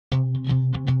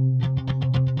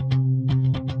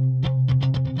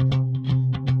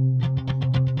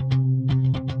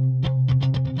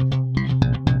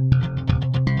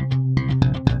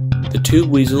Tube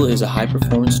Weasel is a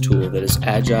high-performance tool that is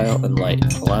agile and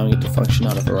light, allowing it to function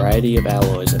on a variety of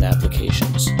alloys and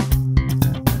applications.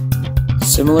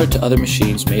 Similar to other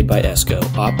machines made by ESCO,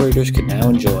 operators can now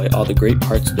enjoy all the great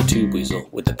parts of the Tube Weasel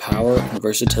with the power and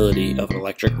versatility of an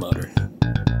electric motor.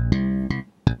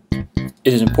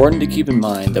 It is important to keep in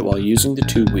mind that while using the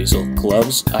Tube Weasel,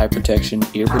 gloves, eye protection,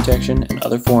 ear protection, and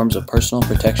other forms of personal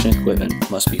protection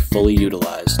equipment must be fully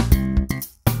utilized.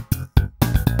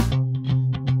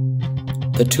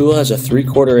 The tool has a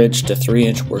 3/4 inch to 3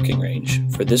 inch working range.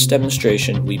 For this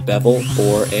demonstration, we bevel,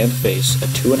 bore, and face a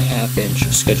 2.5 inch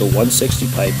Schedule 160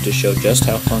 pipe to show just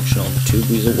how functional the Tube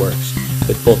Weasel works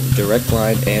with both the direct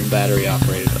line and battery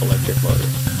operated electric motor.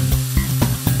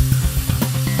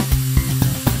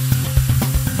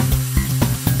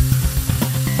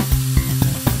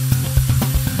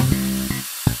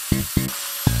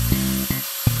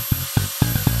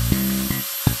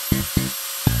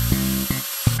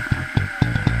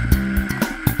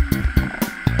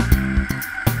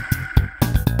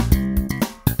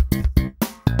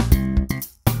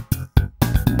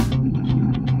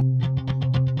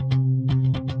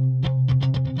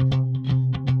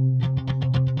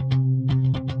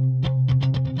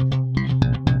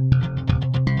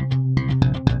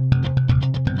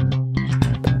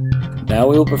 Now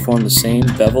we will perform the same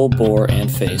bevel, bore, and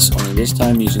face, only this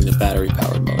time using the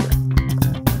battery-powered motor.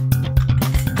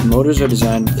 The motors are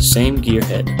designed with the same gear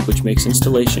head, which makes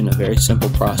installation a very simple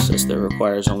process that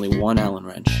requires only one Allen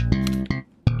wrench.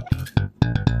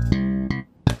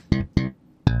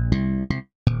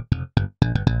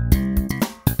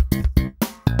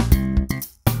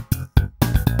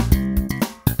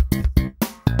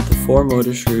 The 4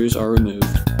 motor screws are removed.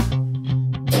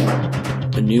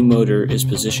 The new motor is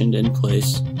positioned in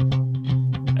place,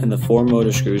 and the 4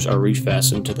 motor screws are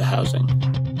refastened to the housing.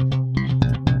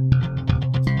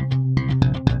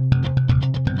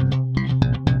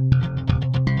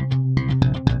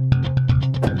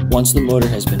 Once the motor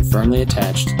has been firmly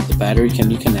attached, the battery can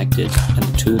be connected and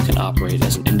the tool can operate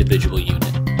as an individual unit.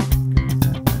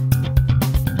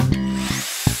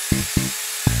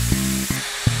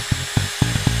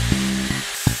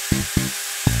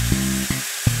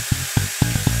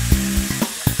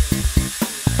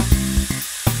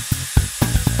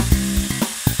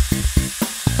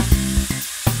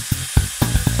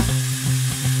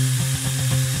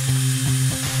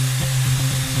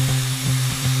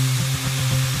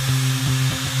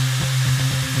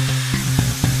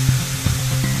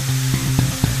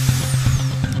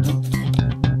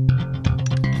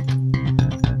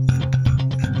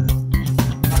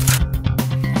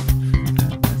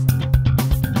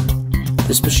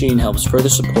 This machine helps further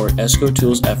support ESCO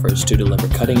Tools' efforts to deliver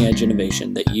cutting-edge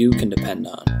innovation that you can depend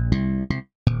on.